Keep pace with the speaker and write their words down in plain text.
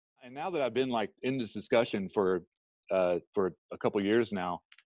And now that I've been like in this discussion for a couple years now,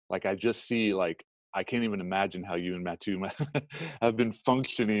 like I just see like I can't even imagine how you and Matthew have been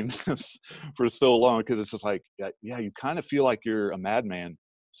functioning for so long, because it's just like yeah, you kind of feel like you're a madman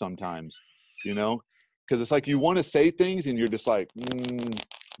sometimes, you know, because it's like you want to say things and you're just like,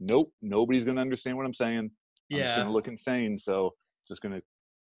 nope, nobody's gonna understand what I'm saying. I'm just Yeah. gonna look insane, so just gonna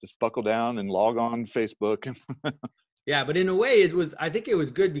just buckle down and log on Facebook and Yeah, but in a way I think it was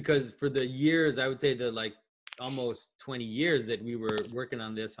good because for the years, I would say the like almost 20 years that we were working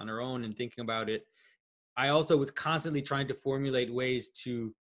on this on our own and thinking about it, I also was constantly trying to formulate ways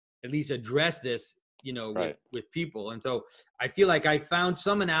to at least address this, with right. people. And so I feel like I found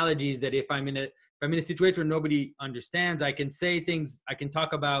some analogies that if I'm in a situation where nobody understands, I can say things, I can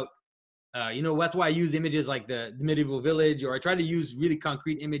talk about that's why I use images like the medieval village, or I try to use really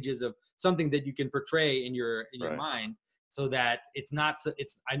concrete images of something that you can portray in your Right. mind, so that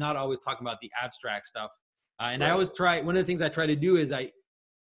I'm not always talking about the abstract stuff. And I Right. always try. One of the things I try to do is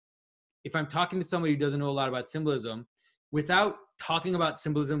if I'm talking to somebody who doesn't know a lot about symbolism, without talking about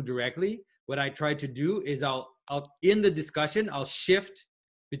symbolism directly, what I try to do is I'll in the discussion I'll shift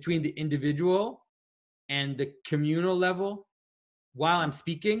between the individual and the communal level while I'm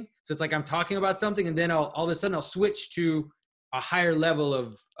speaking. So it's like I'm talking about something, and then all of a sudden I'll switch to a higher level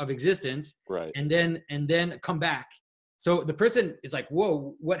of existence, Right. and then come back. So the person is like,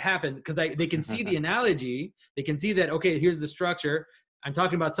 "Whoa, what happened?" Because they can see the analogy, they can see that, okay, here's the structure. I'm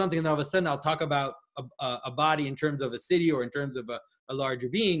talking about something, and all of a sudden I'll talk about a body in terms of a city or in terms of a larger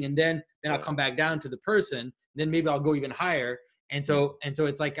being, and then I'll Right. come back down to the person. Then maybe I'll go even higher. And Mm. so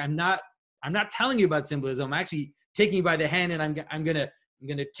it's like I'm not telling you about symbolism. I'm actually taking you by the hand, and I'm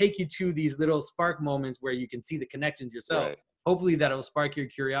gonna take you to these little spark moments where you can see the connections yourself. Right. Hopefully that'll spark your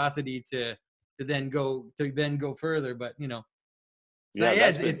curiosity to then go further. But so Yeah,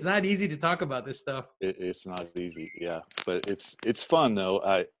 yeah, that's it's been not easy to talk about this stuff. it's not easy. Yeah, but it's fun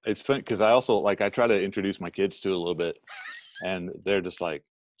though. It's fun because I also like I try to introduce my kids to it a little bit, and they're just like,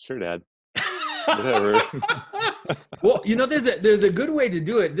 "Sure, Dad, whatever." Well, there's a good way to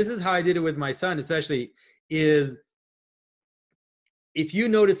do it. This is how I did it with my son, especially, is if you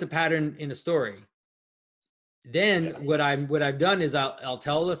notice a pattern in a story, then Yeah. what I've done is I'll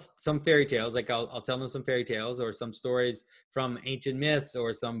tell us some fairy tales, like I'll tell them some fairy tales or some stories from ancient myths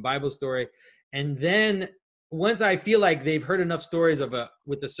or some Bible story, and then once I feel like they've heard enough stories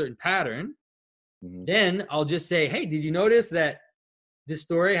with a certain pattern, Hmm. then I'll just say, "Hey, did you notice that this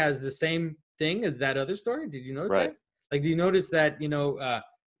story has the same thing as that other story? Did you notice Right. that? Like, do you notice that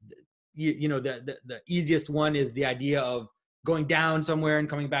the easiest one is the idea of going down somewhere and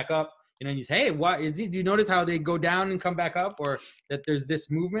coming back up. And you say, hey, do you notice how they go down and come back up, or that there's this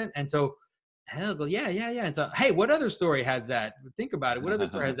movement? And so he'll go, yeah, yeah, yeah. And so, hey, what other story has that? Think about it. What other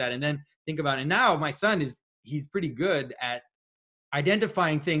story has that? And then think about it. And now my son he's pretty good at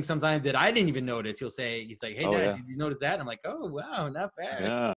identifying things sometimes that I didn't even notice. He's like, hey, Oh Dad, yeah. did you notice that? I'm like, oh, wow, not bad.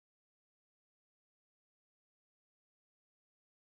 Yeah.